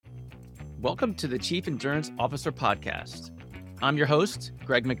Welcome to the Chief Endurance Officer Podcast. I'm your host,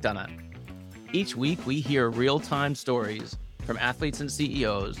 Greg McDonough. Each week, we hear real-time stories from athletes and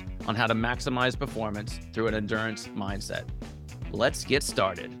CEOs on how to maximize performance through an endurance mindset. Let's get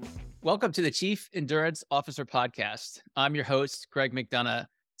started. Welcome to the Chief Endurance Officer Podcast. I'm your host, Greg McDonough.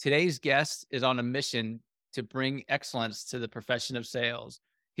 Today's guest is on a mission to bring excellence to the profession of sales.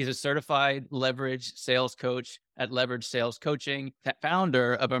 He's a certified leverage sales coach at Leverage Sales Coaching,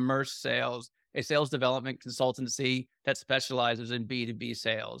 founder of Immerse Sales, a sales development consultancy that specializes in B2B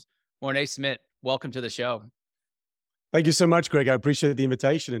sales. Morné Smit, welcome to the show. Thank you so much, Greg. I appreciate the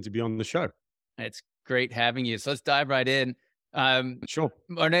invitation and to be on the show. It's great having you. So let's dive right in. Sure.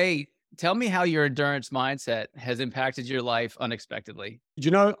 Morné, tell me how your endurance mindset has impacted your life unexpectedly.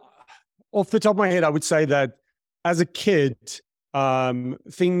 You know, off the top of my head, I would say that as a kid,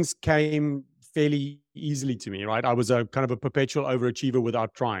 things came fairly easily to me, right? I was a kind of a perpetual overachiever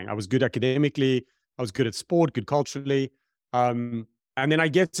without trying. I was good academically. I was good at sport, good culturally. And then I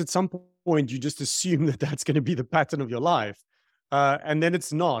guess at some point, you just assume that that's going to be the pattern of your life. And then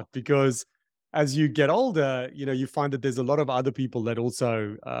it's not, because as you get older, you find that there's a lot of other people that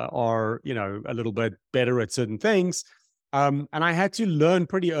also are, a little bit better at certain things. And I had to learn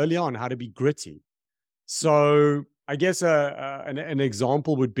pretty early on how to be gritty. So I guess an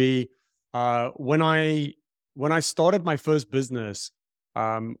example would be when I started my first business,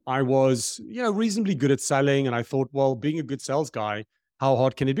 I was reasonably good at selling, and I thought, well, being a good sales guy, how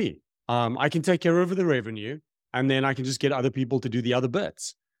hard can it be? I can take care of the revenue, and then I can just get other people to do the other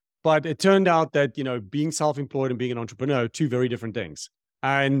bits. But it turned out that being self-employed and being an entrepreneur are two very different things.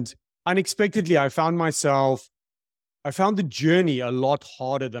 And unexpectedly, I found the journey a lot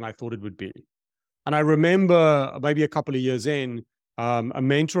harder than I thought it would be. And I remember maybe a couple of years in, a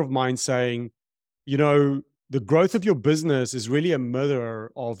mentor of mine saying, the growth of your business is really a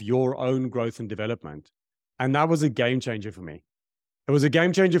mirror of your own growth and development. And that was a game changer for me. It was a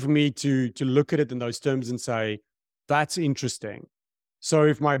game changer for me to look at it in those terms and say, that's interesting. So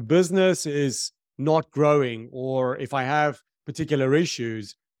if my business is not growing, or if I have particular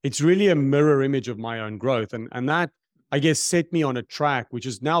issues, it's really a mirror image of my own growth. And that, I guess, set me on a track, which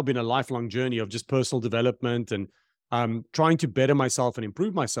has now been a lifelong journey of just personal development and trying to better myself and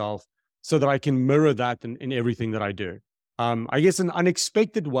improve myself so that I can mirror that in everything that I do. I guess an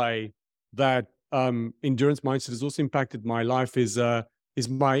unexpected way that endurance mindset has also impacted my life is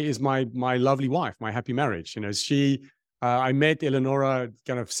my lovely wife, my happy marriage. I met Eleonora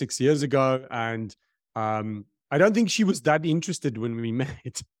kind of 6 years ago, and I don't think she was that interested when we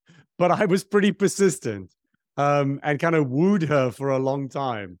met, but I was pretty persistent. And kind of wooed her for a long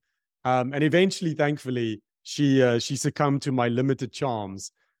time. And eventually, thankfully, she succumbed to my limited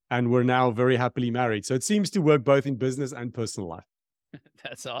charms, and we're now very happily married. So it seems to work both in business and personal life.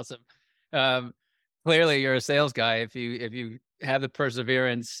 That's awesome. Clearly, you're a sales guy if you have the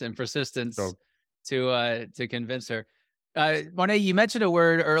perseverance and persistence to convince her. Morné, you mentioned a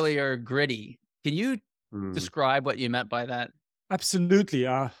word earlier, gritty. Can you describe what you meant by that? Absolutely.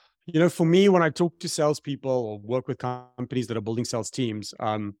 For me, when I talk to salespeople or work with companies that are building sales teams,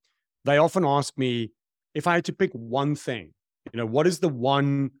 they often ask me if I had to pick one thing, what is the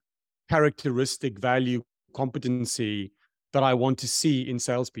one characteristic, value, competency that I want to see in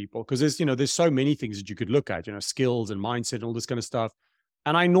salespeople? Because there's so many things that you could look at, skills and mindset and all this kind of stuff.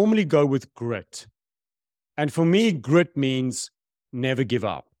 And I normally go with grit. And for me, grit means never give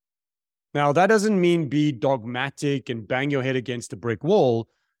up. Now, that doesn't mean be dogmatic and bang your head against a brick wall.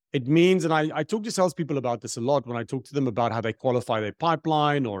 It means, and I talk to salespeople about this a lot when I talk to them about how they qualify their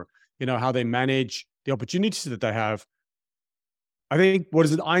pipeline, or how they manage the opportunities that they have. I think, what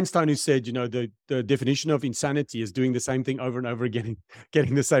is it, Einstein, who said, the definition of insanity is doing the same thing over and over again,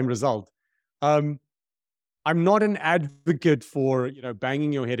 getting the same result. I'm not an advocate for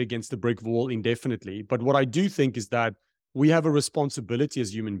banging your head against the brick wall indefinitely, but what I do think is that we have a responsibility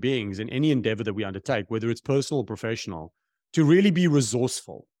as human beings in any endeavor that we undertake, whether it's personal or professional, to really be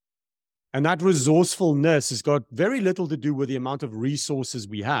resourceful. And that resourcefulness has got very little to do with the amount of resources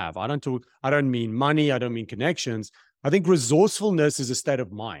we have. I don't mean money. I don't mean connections. I think resourcefulness is a state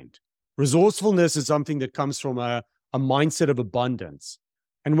of mind. Resourcefulness is something that comes from a mindset of abundance.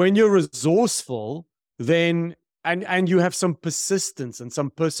 And when you're resourceful, then, and you have some persistence and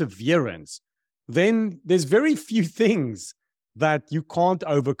some perseverance, then there's very few things that you can't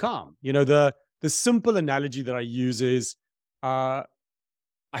overcome. The simple analogy that I use is,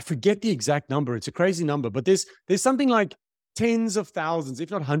 I forget the exact number. It's a crazy number, but there's something like tens of thousands,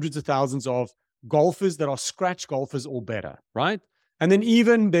 if not hundreds of thousands, of golfers that are scratch golfers or better, right? And then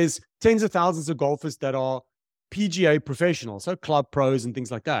even there's tens of thousands of golfers that are PGA professionals, so club pros and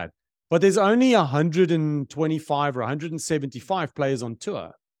things like that. but there's only 125 or 175 players on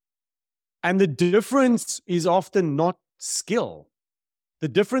tour. And the difference is often not skill. The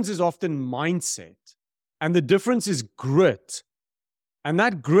difference is often mindset. And the difference is grit. And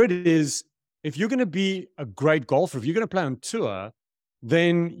that grit is, if you're going to be a great golfer, if you're going to play on tour,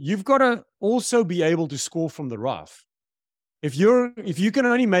 then you've got to also be able to score from the rough. If you can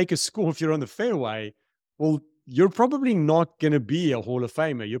only make a score if you're on the fairway, well, you're probably not going to be a Hall of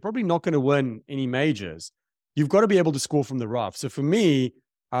Famer. You're probably not going to win any majors. You've got to be able to score from the rough. So for me,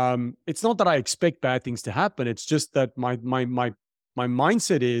 it's not that I expect bad things to happen. It's just that my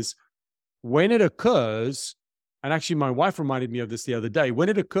mindset is, when it occurs, and actually my wife reminded me of this the other day, when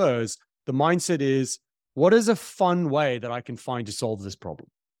it occurs, the mindset is, what is a fun way that I can find to solve this problem?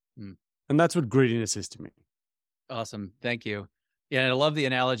 And that's what grittiness is to me. Awesome. Thank you. Yeah, I love the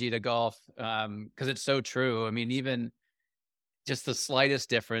analogy to golf, because it's so true. I mean, even just the slightest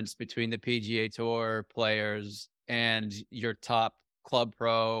difference between the PGA Tour players and your top club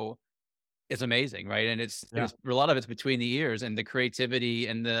pro is amazing, right? And it's a lot of it's between the ears, and the creativity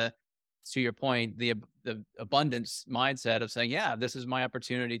and to your point, the abundance mindset of saying, yeah, this is my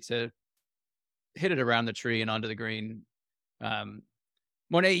opportunity to hit it around the tree and onto the green.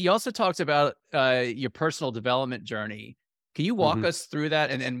 Morné, you also talked about your personal development journey. Can you walk us through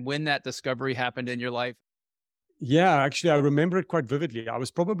that and when that discovery happened in your life? Yeah, actually, I remember it quite vividly. I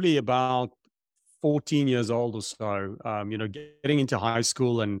was probably about 14 years old or so, getting into high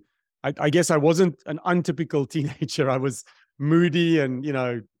school. And I guess I wasn't an untypical teenager. I was moody and,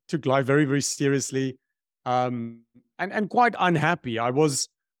 took life very, very seriously, and quite unhappy. I was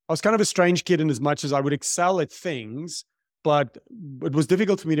kind of a strange kid in as much as I would excel at things, but it was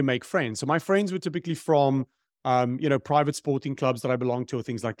difficult for me to make friends. So my friends were typically from, private sporting clubs that I belonged to or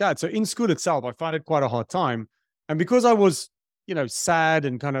things like that. So in school itself, I found it quite a hard time. And because I was, sad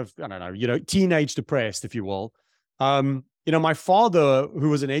and kind of, I don't know, teenage depressed, if you will, my father, who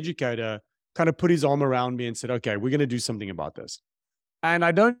was an educator, kind of put his arm around me and said, okay, we're going to do something about this. And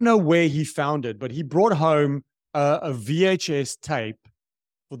I don't know where he found it, but he brought home a VHS tape,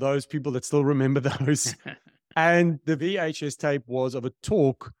 for those people that still remember those. And the VHS tape was of a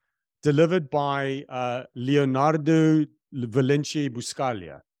talk delivered by Leonardo Valenci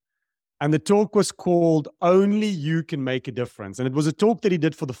Buscaglia. And the talk was called Only You Can Make a Difference. And it was a talk that he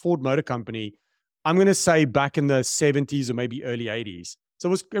did for the Ford Motor Company, I'm going to say back in the 70s or maybe early 80s.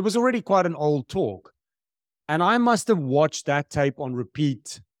 So it was already quite an old talk. And I must have watched that tape on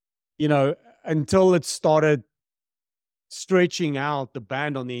repeat, until it started stretching out the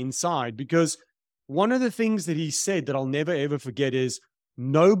band on the inside. Because one of the things that he said that I'll never, ever forget is,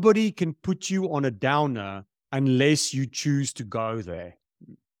 nobody can put you on a downer unless you choose to go there.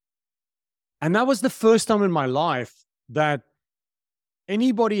 And that was the first time in my life that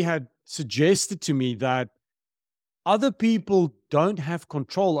anybody had suggested to me that other people don't have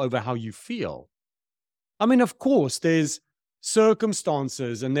control over how you feel. I mean, of course, there's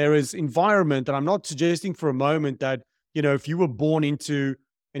circumstances and there is environment. And I'm not suggesting for a moment that, if you were born into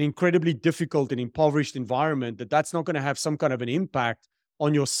an incredibly difficult and impoverished environment, that's not going to have some kind of an impact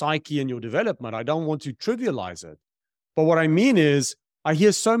on your psyche and your development. I don't want to trivialize it. But what I mean is, I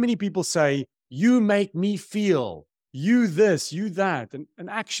hear so many people say, you make me feel, you this, you that. And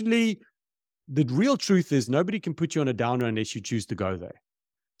actually, the real truth is, nobody can put you on a downer unless you choose to go there.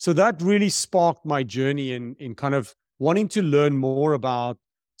 So that really sparked my journey in kind of wanting to learn more about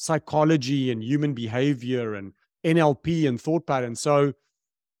psychology and human behavior and NLP and thought patterns. So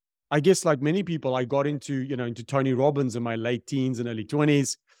I guess, like many people, I got into Tony Robbins in my late teens and early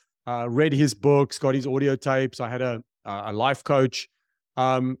 20s, read his books, got his audio tapes. I had a life coach,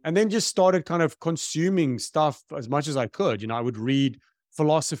 and then just started kind of consuming stuff as much as I could. I would read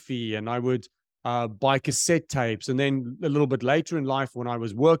philosophy and I would buy cassette tapes. And then a little bit later in life, when I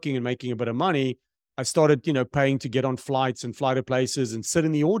was working and making a bit of money, I started, paying to get on flights and fly to places and sit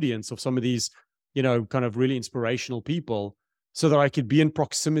in the audience of some of these, kind of really inspirational people, so that I could be in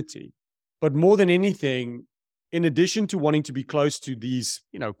proximity. But more than anything, in addition to wanting to be close to these,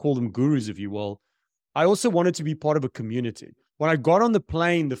 call them gurus, if you will, I also wanted to be part of a community. When I got on the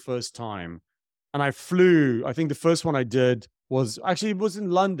plane the first time and I flew, I think the first one I did it was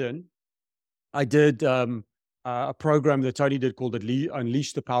in London. I did a program that Tony did called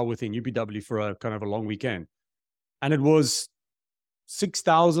Unleash the Power Within, UPW, for a kind of a long weekend. And it was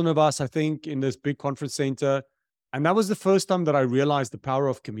 6,000 of us, I think, in this big conference center. And that was the first time that I realized the power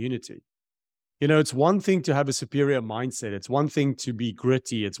of community. It's one thing to have a superior mindset. It's one thing to be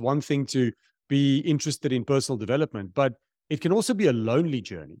gritty. It's one thing to be interested in personal development, but it can also be a lonely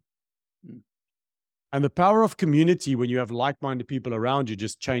journey. And the power of community when you have like-minded people around you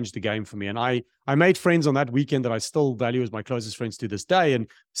just changed the game for me. And I made friends on that weekend that I still value as my closest friends to this day. And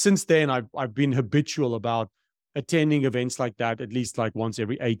since then, I've been habitual about attending events like that, at least like once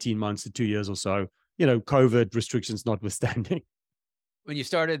every 18 months to 2 years or so, COVID restrictions notwithstanding. When you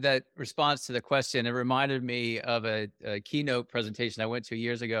started that response to the question, it reminded me of a keynote presentation I went to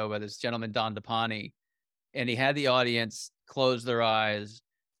years ago by this gentleman, Don DePani, and he had the audience close their eyes,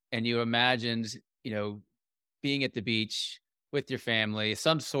 and you imagined, being at the beach with your family,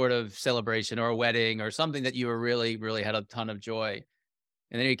 some sort of celebration or a wedding or something that you were really, really had a ton of joy.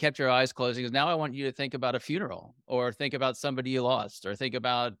 And then you kept your eyes closed. He goes, now I want you to think about a funeral or think about somebody you lost or think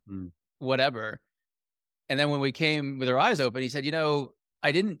about whatever. And then when we came with our eyes open, he said,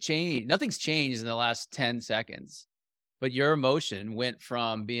 I didn't change. Nothing's changed in the last 10 seconds, but your emotion went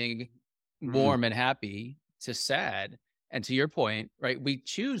from being warm and happy to sad. And to your point, right, we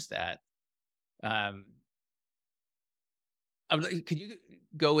choose that. Could you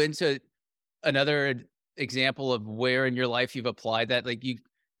go into another example of where in your life you've applied that? Like you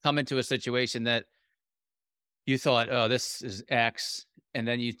come into a situation that you thought, oh, this is X. And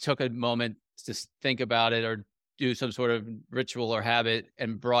then you took a moment to think about it or do some sort of ritual or habit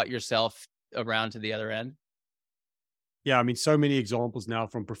and brought yourself around to the other end. Yeah, I mean, so many examples now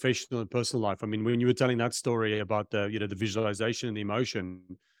from professional and personal life. I mean, when you were telling that story about the visualization and the emotion,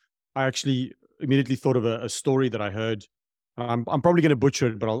 I actually immediately thought of a story that I heard. I'm probably going to butcher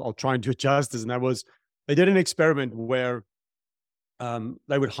it, but I'll try and do it justice. And that was, they did an experiment where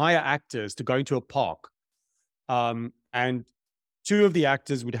they would hire actors to go into a park, and two of the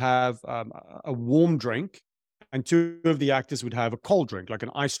actors would have a warm drink, and two of the actors would have a cold drink, like an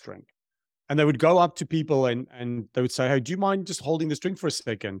ice drink. And they would go up to people and they would say, hey, do you mind just holding this drink for a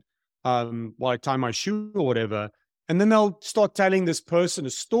second while I tie my shoe or whatever? And then they'll start telling this person a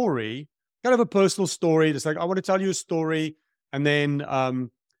story, kind of a personal story. It's like, I want to tell you a story. And then I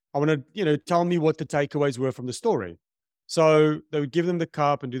want to, tell me what the takeaways were from the story. So they would give them the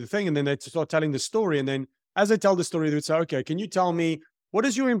cup and do the thing. And then they'd start telling the story. And then as they tell the story, they would say, okay, can you tell me, what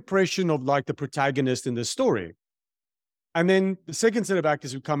is your impression of like the protagonist in this story? And then the second set of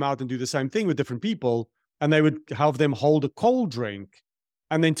actors would come out and do the same thing with different people. And they would have them hold a cold drink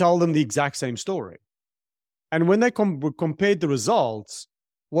and then tell them the exact same story. And when they compared the results,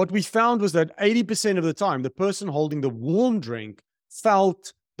 what we found was that 80% of the time, the person holding the warm drink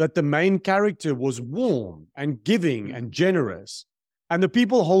felt that the main character was warm and giving and generous. And the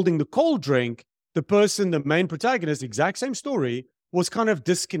people holding the cold drink, the person, the main protagonist, exact same story, was kind of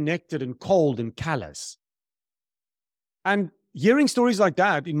disconnected and cold and callous. And hearing stories like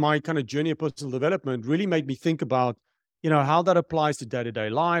that in my kind of journey of personal development really made me think about, how that applies to day-to-day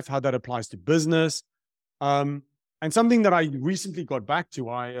life, how that applies to business. And something that I recently got back to,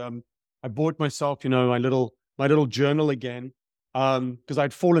 I bought myself, my little journal again, because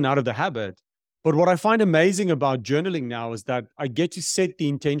I'd fallen out of the habit. But what I find amazing about journaling now is that I get to set the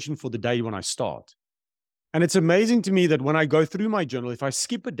intention for the day when I start. And it's amazing to me that when I go through my journal, if I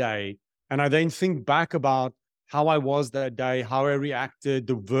skip a day and I then think back about how I was that day, how I reacted,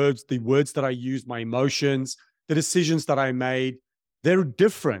 the words that I used, my emotions, the decisions that I made, they're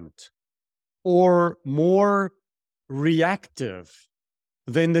different or more reactive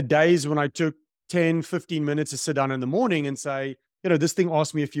than the days when I took 10, 15 minutes to sit down in the morning and say, this thing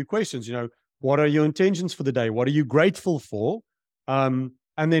asked me a few questions. What are your intentions for the day? What are you grateful for? And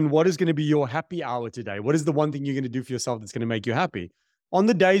then what is going to be your happy hour today? What is the one thing you're going to do for yourself that's going to make you happy? On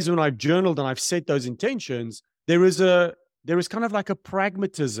the days when I've journaled and I've set those intentions, there is kind of like a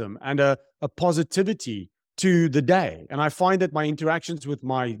pragmatism and a positivity to the day. And I find that my interactions with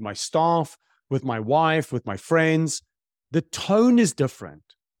my staff, with my wife, with my friends, the tone is different,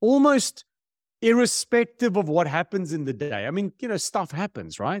 almost irrespective of what happens in the day. I mean, stuff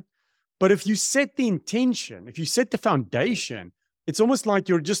happens, right? But if you set the intention, if you set the foundation, it's almost like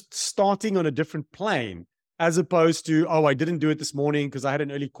you're just starting on a different plane, as opposed to, oh, I didn't do it this morning because I had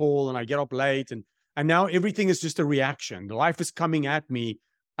an early call and I get up late. And now everything is just a reaction. Life is coming at me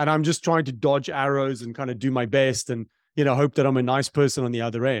and I'm just trying to dodge arrows and kind of do my best and, hope that I'm a nice person on the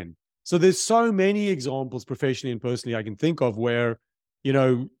other end. So there's so many examples professionally and personally I can think of where,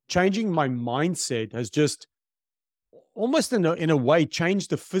 changing my mindset has just almost in a way changed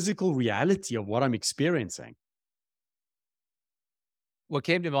the physical reality of what I'm experiencing. What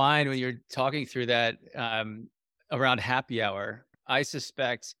came to mind when you're talking through that around happy hour, I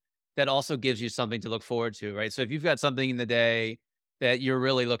suspect that also gives you something to look forward to, right? So if you've got something in the day that you're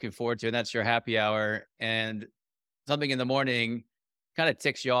really looking forward to, and that's your happy hour, and something in the morning kind of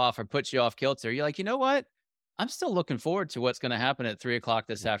ticks you off or puts you off kilter, you're like, you know what? I'm still looking forward to what's going to happen at 3:00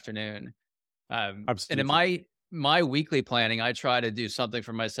 this afternoon. And in Absolutely. my weekly planning, I try to do something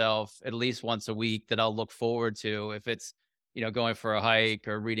for myself at least once a week that I'll look forward to. If it's, going for a hike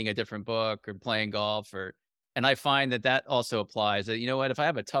or reading a different book or playing golf and I find that also applies that, you know what, if I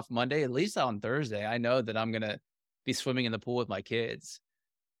have a tough Monday, at least on Thursday, I know that I'm going to be swimming in the pool with my kids.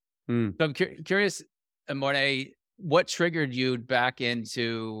 Mm. So I'm curious, Morné, what triggered you back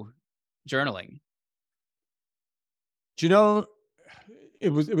into journaling? Do you know, it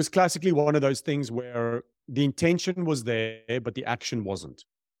was classically one of those things where the intention was there, but the action wasn't.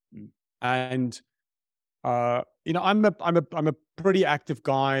 Mm. And I'm a pretty active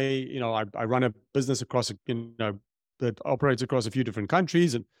guy. I run a business that operates across a few different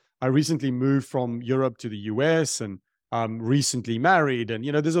countries, and I recently moved from Europe to the US, and recently married, and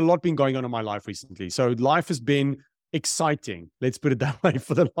there's a lot been going on in my life recently. So life has been exciting. Let's put it that way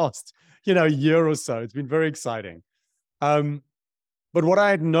for the last year or so. It's been very exciting. Um, but what I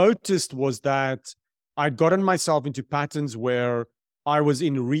had noticed was that I'd gotten myself into patterns where I was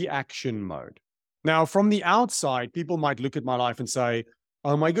in reaction mode. Now, from the outside, people might look at my life and say,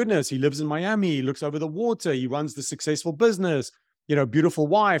 oh my goodness, he lives in Miami, he looks over the water, he runs the successful business, beautiful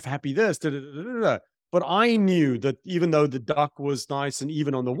wife, happy this, da, da, da, da, da. But I knew that even though the duck was nice and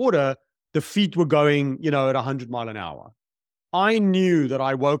even on the water, the feet were going, at 100 mile an hour. I knew that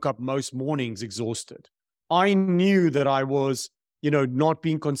I woke up most mornings exhausted. I knew that I was, not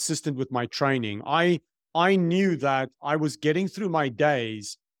being consistent with my training. I knew that I was getting through my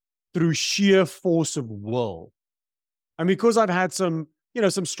days through sheer force of will. And because I've had some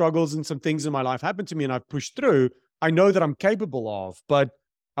struggles and some things in my life happen to me and I've pushed through, I know that I'm capable of. But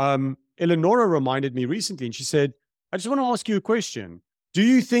Eleonora reminded me recently, and she said, I just want to ask you a question. Do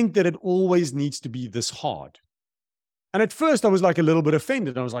you think that it always needs to be this hard? And at first I was like a little bit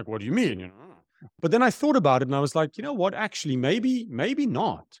offended. I was like, what do you mean? But then I thought about it and I was like, you know what? Actually, maybe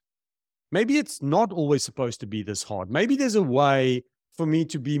not. Maybe it's not always supposed to be this hard. Maybe there's a way for me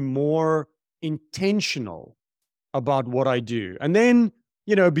to be more intentional about what I do. And then,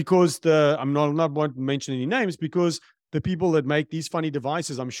 because I'm not want to mention any names, because the people that make these funny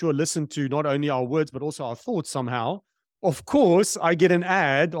devices, I'm sure, listen to not only our words, but also our thoughts somehow. Of course, I get an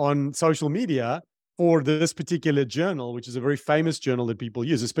ad on social media for this particular journal, which is a very famous journal that people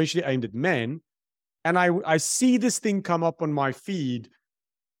use, especially aimed at men. And I see this thing come up on my feed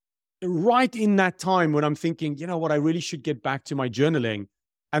right in that time when I'm thinking, you know what, I really should get back to my journaling.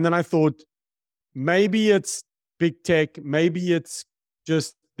 And then I thought, maybe it's big tech, maybe it's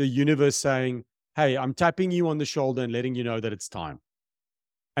just the universe saying, hey, I'm tapping you on the shoulder and letting you know that it's time.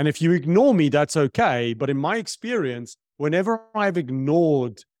 And if you ignore me, that's okay. But in my experience, whenever I've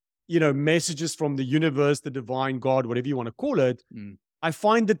ignored, messages from the universe, the divine God, whatever you want to call it, I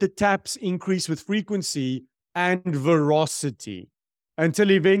find that the taps increase with frequency and veracity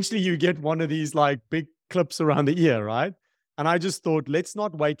until eventually you get one of these like big clips around the ear, right? And I just thought, let's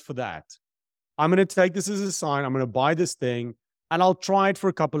not wait for that. I'm going to take this as a sign. I'm going to buy this thing and I'll try it for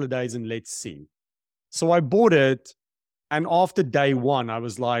a couple of days and let's see. So I bought it. And after day one, I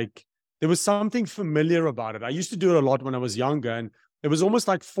was like, there was something familiar about it. I used to do it a lot when I was younger, and it was almost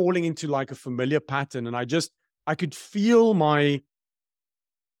like falling into like a familiar pattern. And I could feel my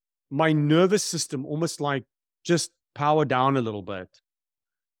nervous system almost like just power down a little bit.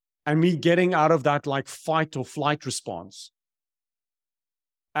 And me getting out of that like fight or flight response.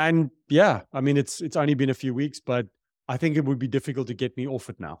 And yeah, I mean, it's only been a few weeks, but I think it would be difficult to get me off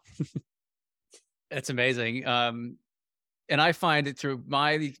it now. It's amazing. And I find it through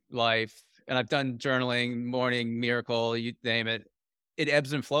my life, and I've done journaling, morning miracle, you name it, it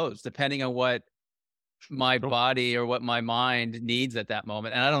ebbs and flows depending on what my Sure. body or what my mind needs at that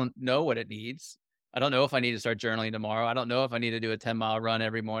moment. And I don't know what it needs. I don't know if I need to start journaling tomorrow. I don't know if I need to do a 10-mile run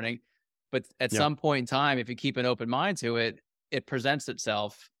every morning. But at Yeah. some point in time, if you keep an open mind to it, it presents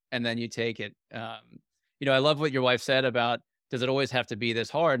itself and then you take it. I love what your wife said about, does it always have to be this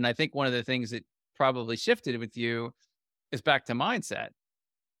hard? And I think one of the things that probably shifted with you is back to mindset,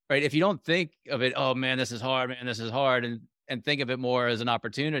 right? If you don't think of it, oh man, this is hard, man, this is hard, and think of it more as an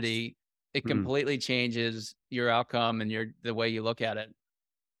opportunity, it Mm. completely changes your outcome and the way you look at it.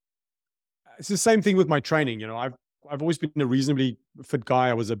 It's the same thing with my training. I've always been a reasonably fit guy.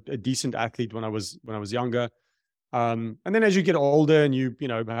 I was a decent athlete when I was younger. And then as you get older and you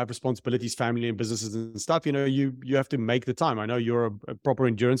have responsibilities, family and businesses and stuff, you have to make the time. I know you're a proper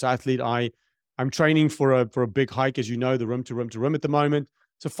endurance athlete. I'm training for a big hike, as you know, the rim to rim to rim at the moment.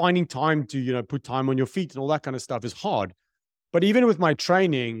 So finding time to put time on your feet and all that kind of stuff is hard. But even with my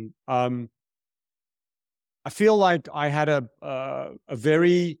training, I feel like I had a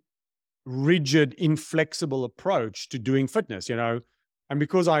very rigid, inflexible approach to doing fitness. And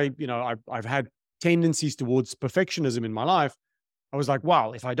because I've had tendencies towards perfectionism in my life, I was like,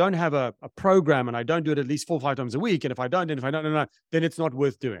 wow, if I don't have a program and I don't do it at least 4 or 5 times a week, and if I don't, then it's not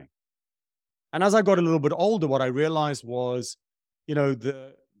worth doing. And as I got a little bit older, what I realized was,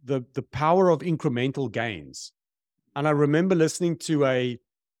 the power of incremental gains. And I remember listening to a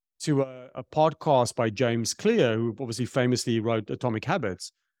podcast by James Clear, who obviously famously wrote Atomic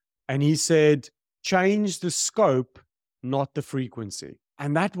Habits. And he said, change the scope, not the frequency.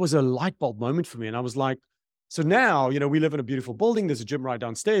 And that was a light bulb moment for me. And I was like, so now, we live in a beautiful building. There's a gym right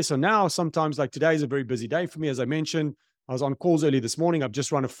downstairs. So now sometimes, like today is a very busy day for me. As I mentioned, I was on calls early this morning. I've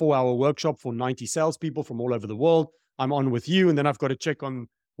just run a 4-hour workshop for 90 salespeople from all over the world. I'm on with you. And then I've got to check on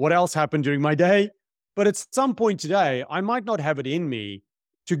what else happened during my day. But at some point today, I might not have it in me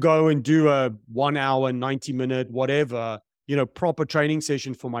to go and do a 1 hour, 90-minute, whatever, proper training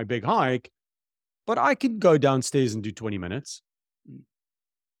session for my big hike. But I could go downstairs and do 20 minutes.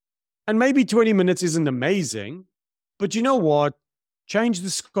 And maybe 20 minutes isn't amazing, but you know what? Change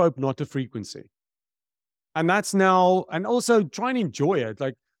the scope, not the frequency. And that's now, and also try and enjoy it.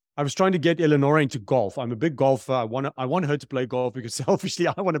 Like I was trying to get Eleonora into golf. I'm a big golfer. I want her to play golf because selfishly,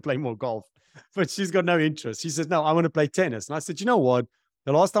 I want to play more golf, but she's got no interest. She says, no, I want to play tennis. And I said, you know what?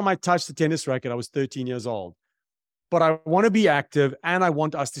 The last time I touched the tennis racket, I was 13 years old, but I want to be active and I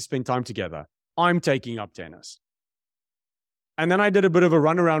want us to spend time together. I'm taking up tennis. And then I did a bit of a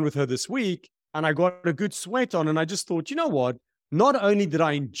run around with her this week and I got a good sweat on. And I just thought, you know what? Not only did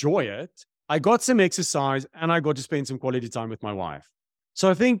I enjoy it, I got some exercise and I got to spend some quality time with my wife. So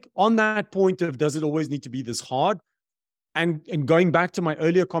I think on that point of, does it always need to be this hard? And going back to my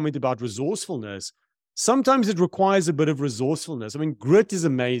earlier comment about resourcefulness, sometimes it requires a bit of resourcefulness. I mean, grit is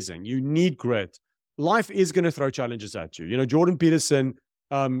amazing. You need grit. Life is going to throw challenges at you. Jordan Peterson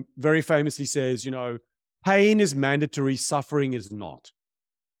very famously says, pain is mandatory, suffering is not.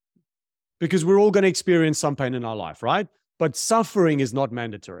 Because we're all going to experience some pain in our life, right? But suffering is not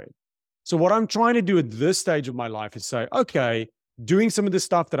mandatory. So what I'm trying to do at this stage of my life is say, okay, doing some of the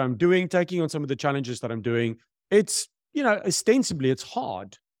stuff that I'm doing, taking on some of the challenges that I'm doing, it's, ostensibly it's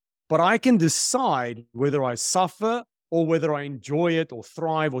hard, but I can decide whether I suffer or whether I enjoy it or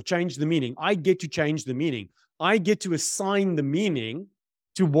thrive or change the meaning. I get to change the meaning. I get to assign the meaning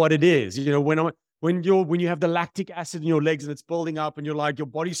to what it is. When you have the lactic acid in your legs and it's building up and you're like, your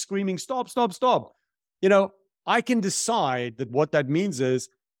body's screaming, stop, stop, stop. I can decide that what that means is,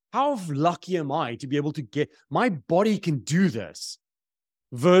 how lucky am I to be able to my body can do this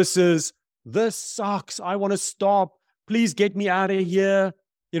versus this sucks. I want to stop. Please get me out of here.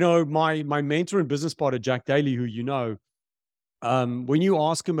 My mentor and business partner, Jack Daly, who when you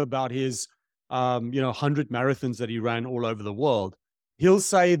ask him about his, 100 marathons that he ran all over the world, he'll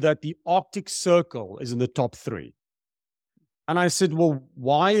say that the Arctic Circle is in the top 3. And I said, well,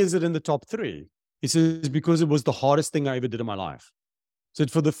 why is it in the top 3? He says, because it was the hardest thing I ever did in my life. So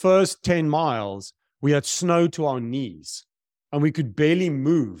for the first 10 miles, we had snow to our knees and we could barely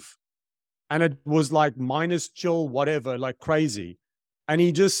move. And it was like minus chill, whatever, like crazy. And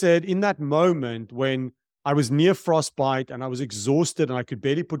he just said, in that moment when I was near frostbite and I was exhausted and I could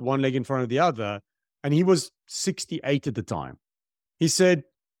barely put one leg in front of the other, and he was 68 at the time. He said,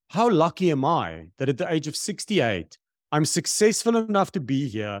 how lucky am I that at the age of 68, I'm successful enough to be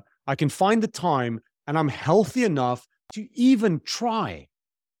here. I can find the time and I'm healthy enough to even try.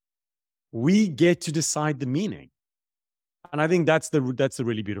 We get to decide the meaning. And I think that's the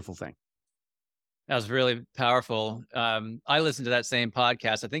really beautiful thing. That was really powerful. I listened to that same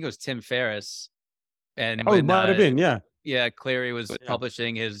podcast. I think it was Tim Ferriss. And it might have been, yeah. Yeah, Cleary was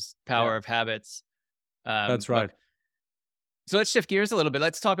publishing his Power of Habits. That's right. So let's shift gears a little bit.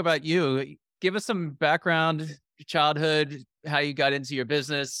 Let's talk about you. Give us some background, your childhood, how you got into your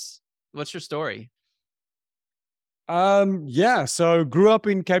business. What's your story? So grew up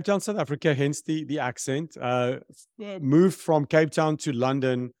in Cape Town, South Africa, hence the accent. Moved from Cape Town to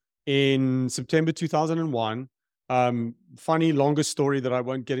London in September 2001. Funny, longer story that I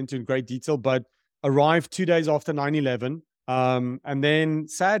won't get into in great detail, but arrived 2 days after 9/11. And then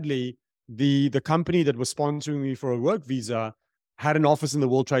sadly, the company that was sponsoring me for a work visa had an office in the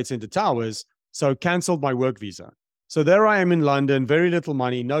World Trade Center Towers, so canceled my work visa. So there I am in London, very little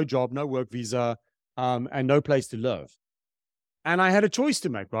money, no job, no work visa, and no place to live. And I had a choice to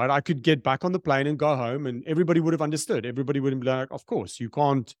make, right? I could get back on the plane and go home, and everybody would have understood. Everybody would have been like, of course, you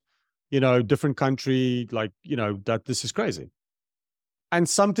can't, different country, that this is crazy. And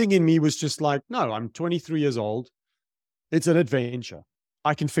something in me was just like, no, I'm 23 years old. It's an adventure.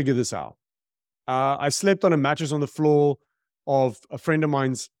 I can figure this out. I slept on a mattress on the floor of a friend of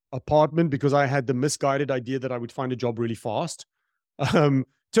mine's apartment because I had the misguided idea that I would find a job really fast. Um,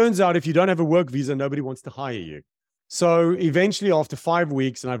 Turns out if you don't have a work visa, nobody wants to hire you. So eventually, after 5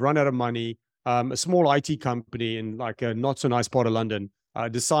 weeks, and I've run out of money, a small IT company in like a not so nice part of London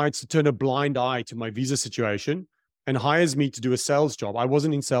decides to turn a blind eye to my visa situation and hires me to do a sales job. I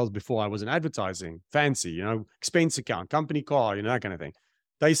wasn't in sales before. I was in advertising, fancy, expense account, company car, that kind of thing.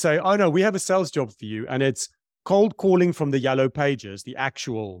 They say, oh no, we have a sales job for you. And it's cold calling from the yellow pages, the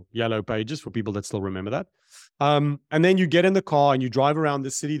actual yellow pages for people that still remember that. And then you get in the car and you drive around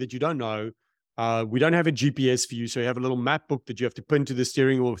the city that you don't know. We don't have a GPS for you. So you have a little map book that you have to pin to the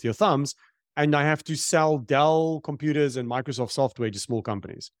steering wheel with your thumbs. And I have to sell Dell computers and Microsoft software to small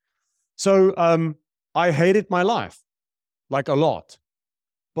companies. So I hated my life, like a lot.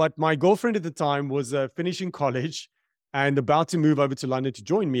 But my girlfriend at the time was finishing college and about to move over to London to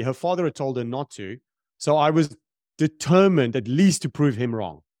join me. Her father had told her not to. So I was determined at least to prove him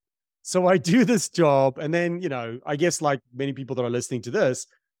wrong. So I do this job. And then, I guess like many people that are listening to this,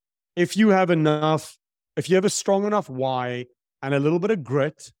 if you have a strong enough why and a little bit of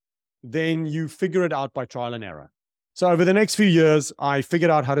grit, then you figure it out by trial and error. So over the next few years, I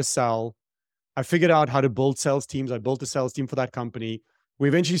figured out how to sell. I figured out how to build sales teams. I built a sales team for that company. We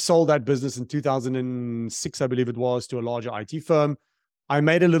eventually sold that business in 2006, I believe it was, to a larger IT firm. I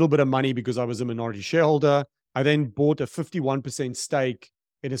made a little bit of money because I was a minority shareholder. I then bought a 51% stake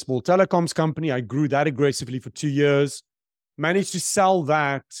in a small telecoms company. I grew that aggressively for 2 years, managed to sell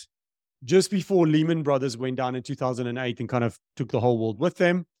that just before Lehman Brothers went down in 2008 and kind of took the whole world with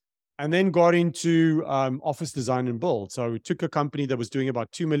them. And then got into office design and build. So we took a company that was doing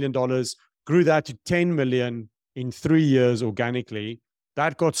about $2 million, grew that to 10 million in 3 years organically.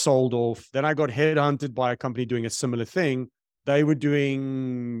 That got sold off. Then I got headhunted by a company doing a similar thing. They were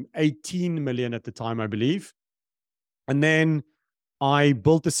doing 18 million at the time, I believe. And then I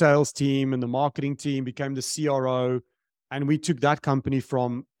built the sales team and the marketing team, became the CRO, and we took that company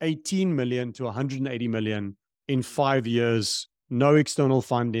from 18 million to 180 million in 5 years. No external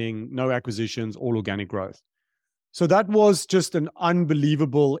funding, no acquisitions, all organic growth. So that was just an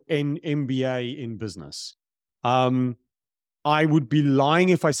unbelievable MBA in business. I would be lying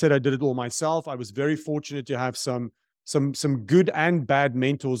if I said I did it all myself. I was very fortunate to have some good and bad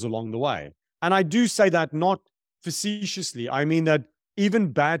mentors along the way. And I do say that not facetiously. I mean that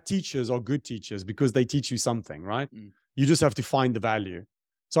even bad teachers are good teachers because they teach you something, right? You just have to find the value.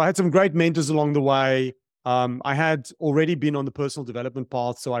 So I had some great mentors along the way. I had already been on the personal development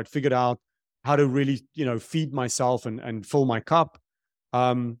path, so I'd figured out how to really, feed myself and fill my cup.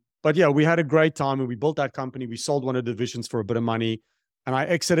 But yeah, we had a great time and we built that company. We sold one of the divisions for a bit of money and I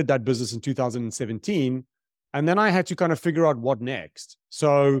exited that business in 2017. And then I had to kind of figure out what next.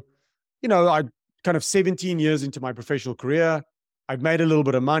 So, I kind of 17 years into my professional career, I've made a little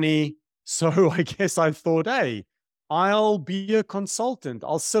bit of money. So I guess I thought, hey, I'll be a consultant.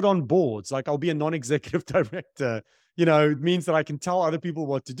 I'll sit on boards. Like I'll be a non-executive director. It means that I can tell other people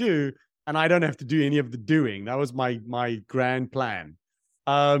what to do and I don't have to do any of the doing. That was my grand plan.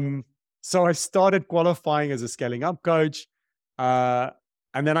 So I started qualifying as a scaling up coach.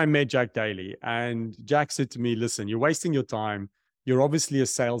 And then I met Jack Daly and Jack said to me, listen, you're wasting your time. You're obviously a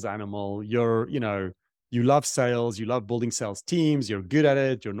sales animal. You love sales. You love building sales teams. You're good at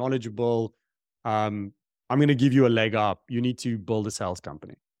it. You're knowledgeable. I'm going to give you a leg up. You need to build a sales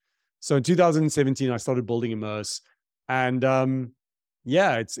company. So in 2017, I started building Immerse. And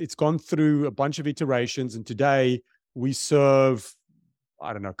it's gone through a bunch of iterations. And today we serve,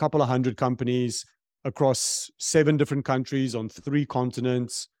 I don't know, a couple of hundred companies across 7 different countries on 3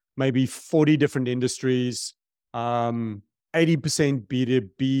 continents, maybe 40 different industries, 80%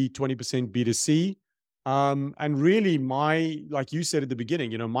 B2B, 20% B2C. And really like you said at the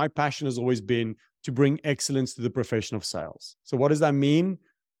beginning, my passion has always been to bring excellence to the profession of sales. So what does that mean?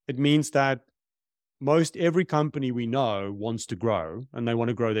 It means that most every company we know wants to grow and they want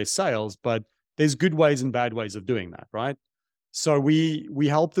to grow their sales, but there's good ways and bad ways of doing that, right? So we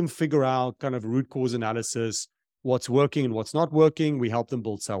help them figure out kind of root cause analysis, what's working and what's not working. We help them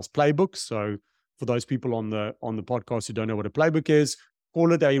build sales playbooks. So for those people on the podcast who don't know what a playbook is,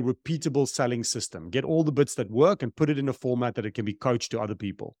 call it a repeatable selling system. Get all the bits that work and put it in a format that it can be coached to other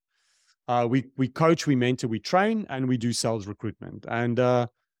people. We coach, we mentor, we train, and we do sales recruitment. And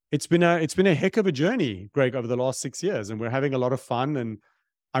it's been a heck of a journey, Greg, over the last 6 years, and we're having a lot of fun. And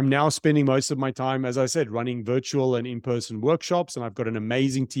I'm now spending most of my time, as I said, running virtual and in-person workshops, and I've got an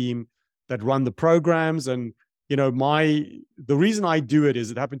amazing team that run the programs. And the reason I do it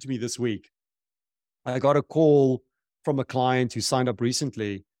is it happened to me this week. I got a call from a client who signed up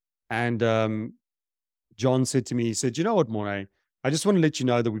recently, and John said to me, he said, you know what, Morné, I just want to let you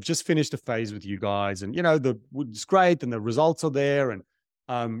know that we've just finished a phase with you guys, and it's great, and the results are there, and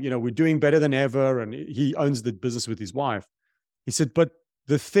we're doing better than ever. And he owns the business with his wife. He said, but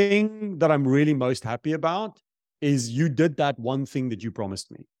the thing that I'm really most happy about is you did that one thing that you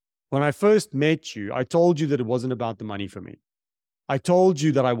promised me. When I first met you, I told you that it wasn't about the money for me. I told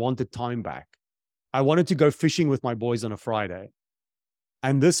you that I wanted time back. I wanted to go fishing with my boys on a Friday.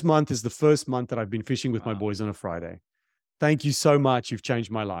 And this month is the first month that I've been fishing with my boys on a Friday. Thank you so much. You've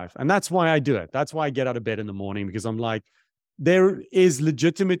changed my life. And that's why I do it. That's why I get out of bed in the morning, because I'm like, there is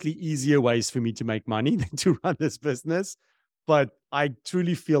legitimately easier ways for me to make money than to run this business. But I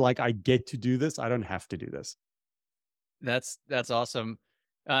truly feel like I get to do this. I don't have to do this. That's awesome.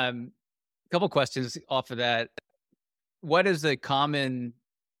 Couple questions off of that. What is the common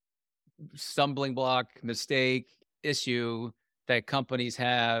stumbling block, mistake, issue that companies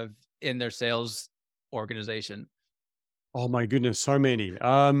have in their sales organization? Oh my goodness, so many.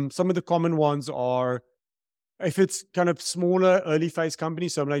 Some of the common ones are, if it's kind of smaller early phase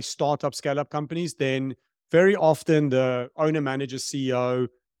companies, so like startup, scale up companies, then very often the owner, manager, CEO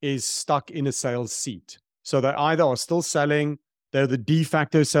is stuck in a sales seat. So they either are still selling, they're the de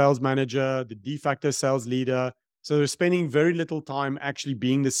facto sales manager, the de facto sales leader. So they're spending very little time actually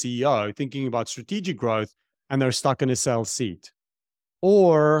being the CEO, thinking about strategic growth, and they're stuck in a sales seat.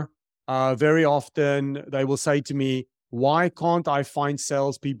 Or very often they will say to me, why can't I find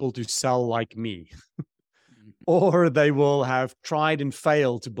salespeople to sell like me? Or they will have tried and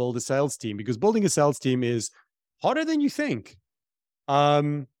failed to build a sales team, because building a sales team is harder than you think.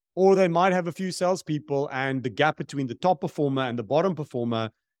 Or they might have a few salespeople and the gap between the top performer and the bottom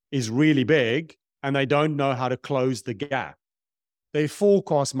performer is really big, and they don't know how to close the gap. Their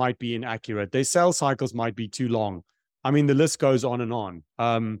forecast might be inaccurate. Their sales cycles might be too long. I mean, the list goes on and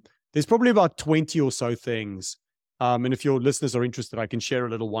on. There's probably about 20 or so things. And if your listeners are interested, I can share a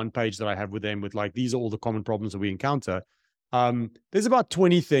little one page that I have with them with like, these are all the common problems that we encounter. There's about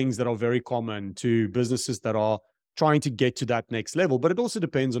 20 things that are very common to businesses that are trying to get to that next level, but it also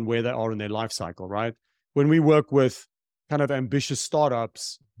depends on where they are in their life cycle, right? When we work with kind of ambitious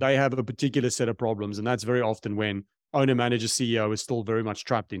startups, they have a particular set of problems. And that's very often when owner, manager, CEO is still very much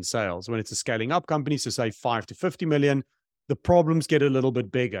trapped in sales. When it's a scaling up company, so say 5 to 50 million, the problems get a little bit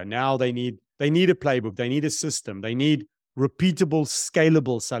bigger. Now they need a playbook, they need a system, they need repeatable,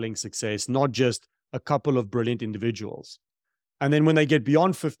 scalable selling success, not just a couple of brilliant individuals. And then when they get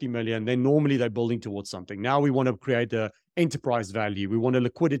beyond 50 million, then normally they're building towards something. Now we want to create an enterprise value. We want a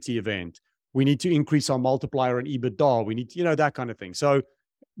liquidity event. We need to increase our multiplier and EBITDA. We need, that kind of thing. So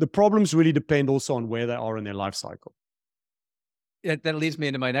the problems really depend also on where they are in their life cycle. That leads me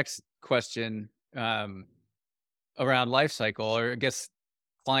into my next question around life cycle, or I guess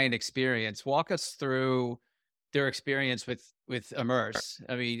client experience. Walk us through their experience with Immerse.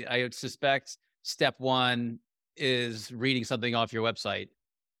 I mean, I would suspect step one is reading something off your website,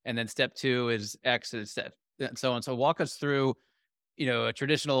 and then step two is X and so on. So walk us through, a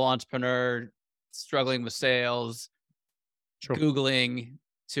traditional entrepreneur struggling with sales, sure, Googling,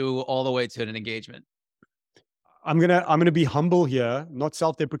 to all the way to an engagement. I'm gonna be humble here, not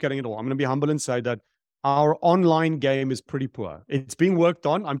self-deprecating at all. I'm gonna be humble and say that our online game is pretty poor. It's being worked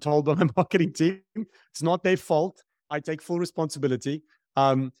on, I'm told, by my marketing team. It's not their fault. I take full responsibility.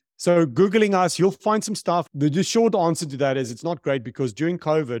 So Googling us, you'll find some stuff. The short answer to that is it's not great, because during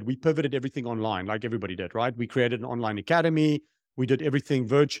COVID, we pivoted everything online like everybody did, right? We created an online academy. We did everything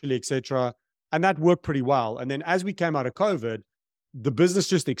virtually, etc. And that worked pretty well. And then as we came out of COVID, the business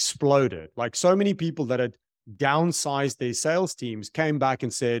just exploded. Like, so many people that had downsized their sales teams came back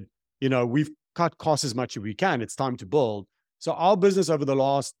and said, we've cut costs as much as we can. It's time to build. So our business over the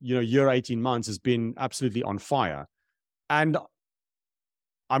last, year, 18 months has been absolutely on fire. And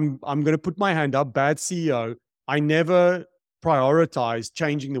I'm going to put my hand up, bad CEO. I never prioritized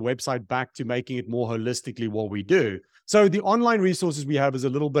changing the website back to making it more holistically what we do. So the online resources we have is a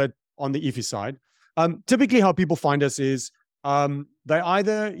little bit on the iffy side. Typically how people find us is they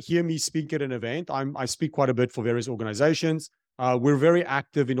either hear me speak at an event. I speak quite a bit for various organizations. We're very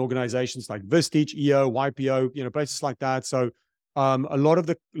active in organizations like Vistage, EO, YPO, places like that. So a lot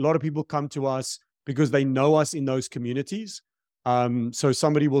of people come to us because they know us in those communities. So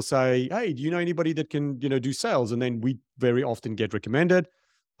somebody will say, hey, do you know anybody that can, do sales? And then we very often get recommended.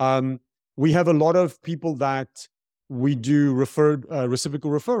 We have a lot of people that we do reciprocal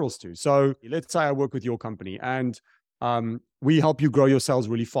referrals to. So let's say I work with your company and we help you grow your sales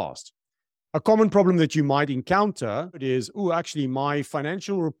really fast. A common problem that you might encounter is, actually my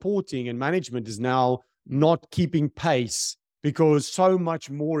financial reporting and management is now not keeping pace because so much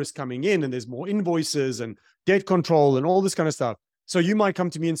more is coming in and there's more invoices and debt control and all this kind of stuff. So you might come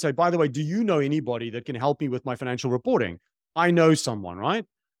to me and say, by the way, do you know anybody that can help me with my financial reporting? I know someone, right?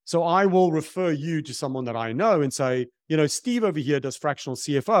 So I will refer you to someone that I know and say, Steve over here does fractional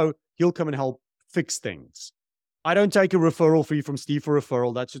CFO. He'll come and help fix things. I don't take a referral fee from Steve for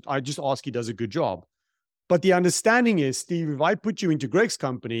referral. I just ask he does a good job. But the understanding is, Steve, if I put you into Greg's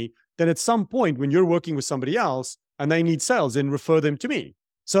company, then at some point when you're working with somebody else and they need sales, then refer them to me.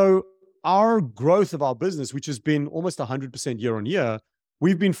 So our growth of our business, which has been almost 100% year on year,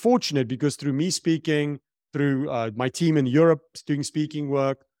 we've been fortunate because through me speaking, through my team in Europe doing speaking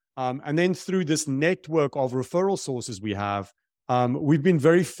work, and then through this network of referral sources we have, we've been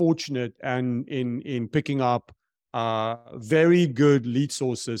very fortunate and in picking up very good lead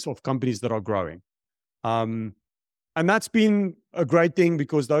sources of companies that are growing. And that's been a great thing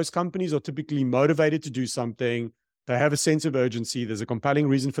because those companies are typically motivated to do something. They have a sense of urgency. There's a compelling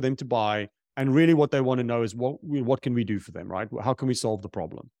reason for them to buy. And really what they want to know is what can we do for them, right? How can we solve the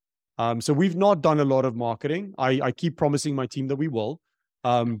problem? So we've not done a lot of marketing. I keep promising my team that we will.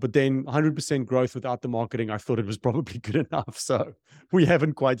 But then 100% growth without the marketing, I thought it was probably good enough. So we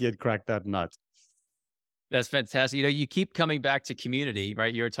haven't quite yet cracked that nut. That's fantastic. You keep coming back to community,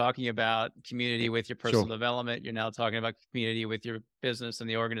 right? You're talking about community with your personal development. You're now talking about community with your business and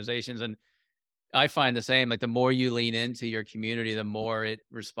the organizations. And I find the same, like the more you lean into your community, the more it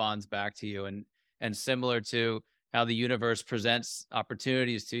responds back to you. And similar to how the universe presents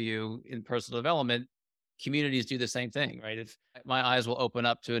opportunities to you in personal development, communities do the same thing, right? If my eyes will open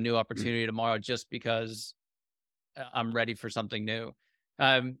up to a new opportunity tomorrow just because I'm ready for something new.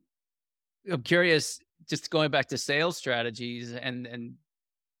 I'm curious, just going back to sales strategies and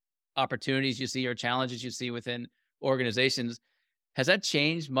opportunities you see or challenges you see within organizations, has that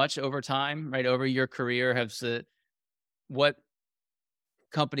changed much over time, right? Over your career, what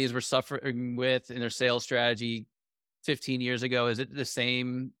companies were suffering with in their sales strategy 15 years ago, is it the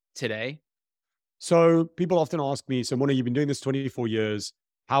same today? So people often ask me, so Morné, you've been doing this 24 years.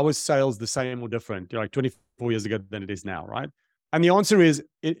 How is sales the same or different? Like 24 years ago than it is now, right? And the answer is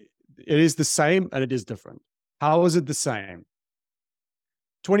it is the same and it is different. How is it the same?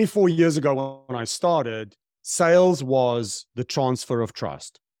 24 years ago when I started, sales was the transfer of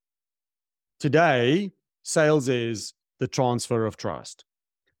trust. Today, sales is the transfer of trust.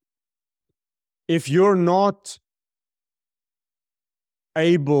 If you're not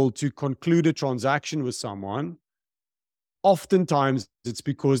able to conclude a transaction with someone, oftentimes it's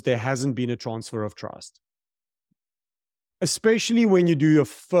because there hasn't been a transfer of trust. Especially when you do your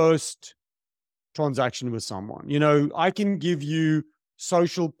first transaction with someone. I can give you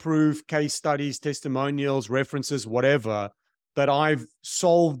social proof, case studies, testimonials, references, whatever, that I've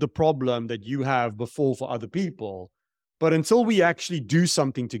solved the problem that you have before for other people. But until we actually do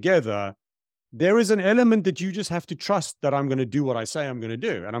something together, there is an element that you just have to trust that I'm going to do what I say I'm going to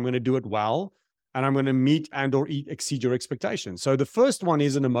do, and I'm going to do it well, and I'm going to meet and or exceed your expectations. So the first one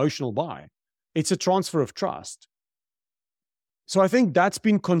is an emotional buy. It's a transfer of trust. So I think that's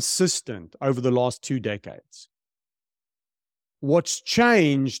been consistent over the last 2 decades. What's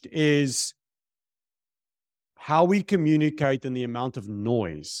changed is how we communicate and the amount of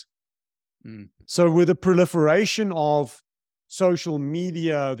noise. So with the proliferation of social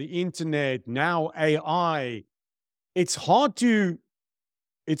media, the internet, now AI, first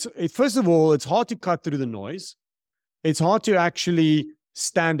of all, it's hard to cut through the noise. It's hard to actually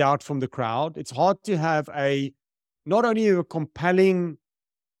stand out from the crowd. It's hard to have not only a compelling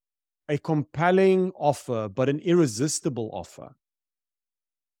offer, but an irresistible offer.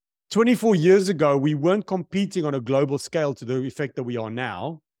 24 years ago, we weren't competing on a global scale to the effect that we are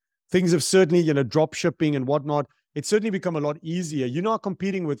now. Things have certainly, drop shipping and whatnot. It's certainly become a lot easier. You're not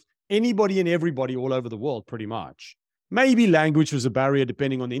competing with anybody and everybody all over the world, pretty much. Maybe language was a barrier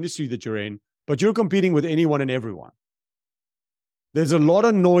depending on the industry that you're in, but you're competing with anyone and everyone. There's a lot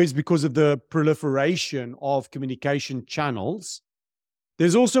of noise because of the proliferation of communication channels.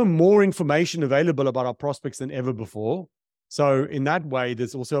 There's also more information available about our prospects than ever before. So in that way,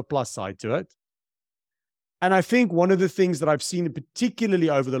 there's also a plus side to it. And I think one of the things that I've seen, particularly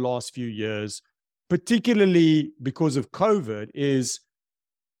over the last few years, particularly because of COVID, is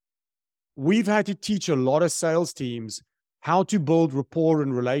we've had to teach a lot of sales teams how to build rapport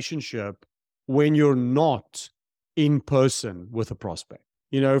and relationship when you're not in person with a prospect.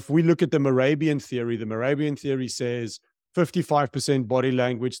 If we look at the Moravian theory says 55% body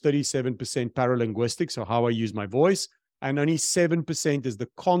language, 37% paralinguistics, so how I use my voice, and only 7% is the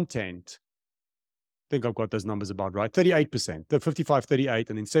content. I think I've got those numbers about right. 38%, the 55, 38,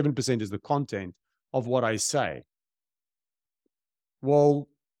 and then 7% is the content of what I say. Well,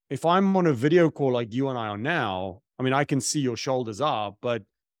 if I'm on a video call like you and I are now, I mean, I can see your shoulders up, but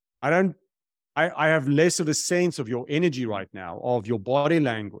I have less of a sense of your energy right now, of your body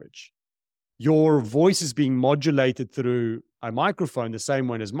language. Your voice is being modulated through a microphone, the same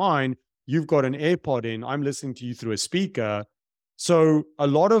one as mine. You've got an AirPod in. I'm listening to you through a speaker. So a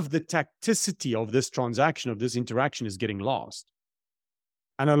lot of the tacticity of this transaction, of this interaction, is getting lost.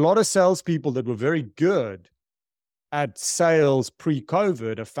 And a lot of salespeople that were very good at sales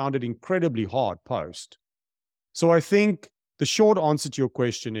pre-COVID have found it incredibly hard post. So I think the short answer to your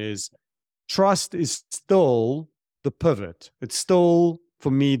question is trust is still the pivot. It's still,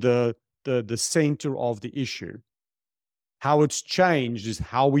 for me, the center of the issue. How it's changed is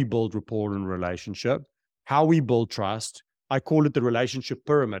how we build rapport and relationship, how we build trust. I call it the relationship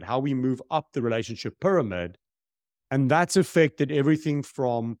pyramid, how we move up the relationship pyramid. And that's affected everything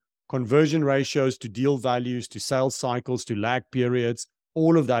from conversion ratios to deal values to sales cycles to lag periods.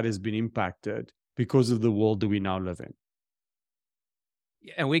 All of that has been impacted because of the world that we now live in.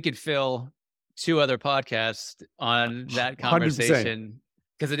 And we could fill 2 other podcasts on that conversation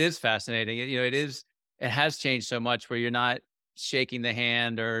because it is fascinating. It has changed so much where you're not shaking the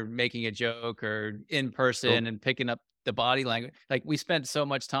hand or making a joke or in person and picking up the body language. Like, we spent so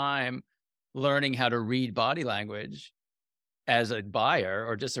much time learning how to read body language as a buyer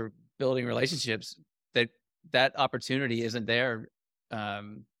or just building relationships that opportunity isn't there.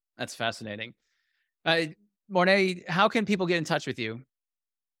 That's fascinating. Morné, how can people get in touch with you?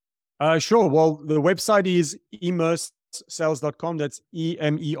 Sure. Well, the website is emersales.com. That's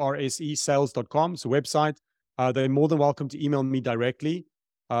EMERSE sales.com. It's a website. They're more than welcome to email me directly.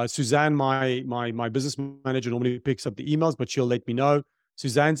 Suzanne, my business manager, normally picks up the emails, but she'll let me know.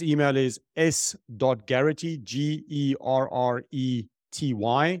 Suzanne's email is s.garrety, GERRETY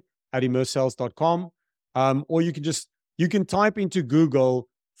 @emersales.com. Or you can type into Google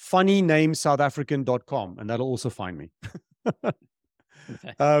funnynamesouthafrican.com and that'll also find me.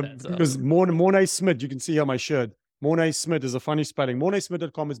 Because awesome. Morné Smit, you can see on my shirt, Morné Smit is a funny spelling.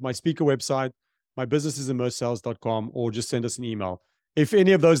 MornéSmit.com is my speaker website. My business is emersales.com, or just send us an email. If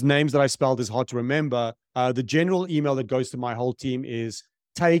any of those names that I spelled is hard to remember, the general email that goes to my whole team is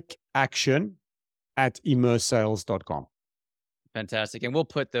takeaction@emersales.com. Fantastic. And we'll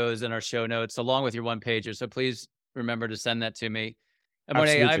put those in our show notes along with your one-pager. So please remember to send that to me. And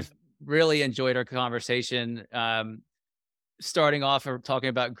Morné, I've really enjoyed our conversation. Starting off or talking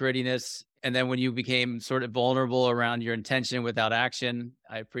about grittiness, and then when you became sort of vulnerable around your intention without action,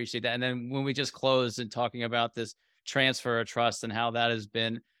 I appreciate that. And then when we just closed and talking about this transfer of trust and how that has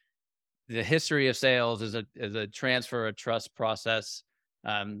been the history of sales is a transfer of trust process.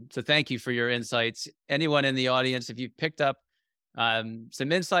 So thank you for your insights. Anyone in the audience, if you've picked up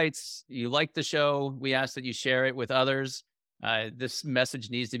some insights, you like the show, we ask that you share it with others. This message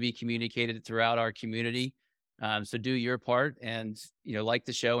needs to be communicated throughout our community. So do your part and, like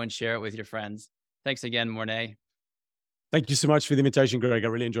the show and share it with your friends. Thanks again, Morné. Thank you so much for the invitation, Greg. I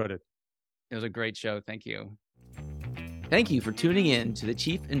really enjoyed it. It was a great show. Thank you. Thank you for tuning in to the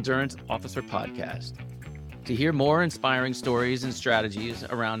Chief Endurance Officer podcast. To hear more inspiring stories and strategies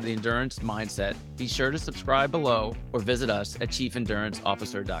around the endurance mindset, be sure to subscribe below or visit us at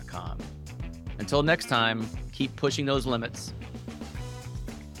chiefenduranceofficer.com. Until next time, keep pushing those limits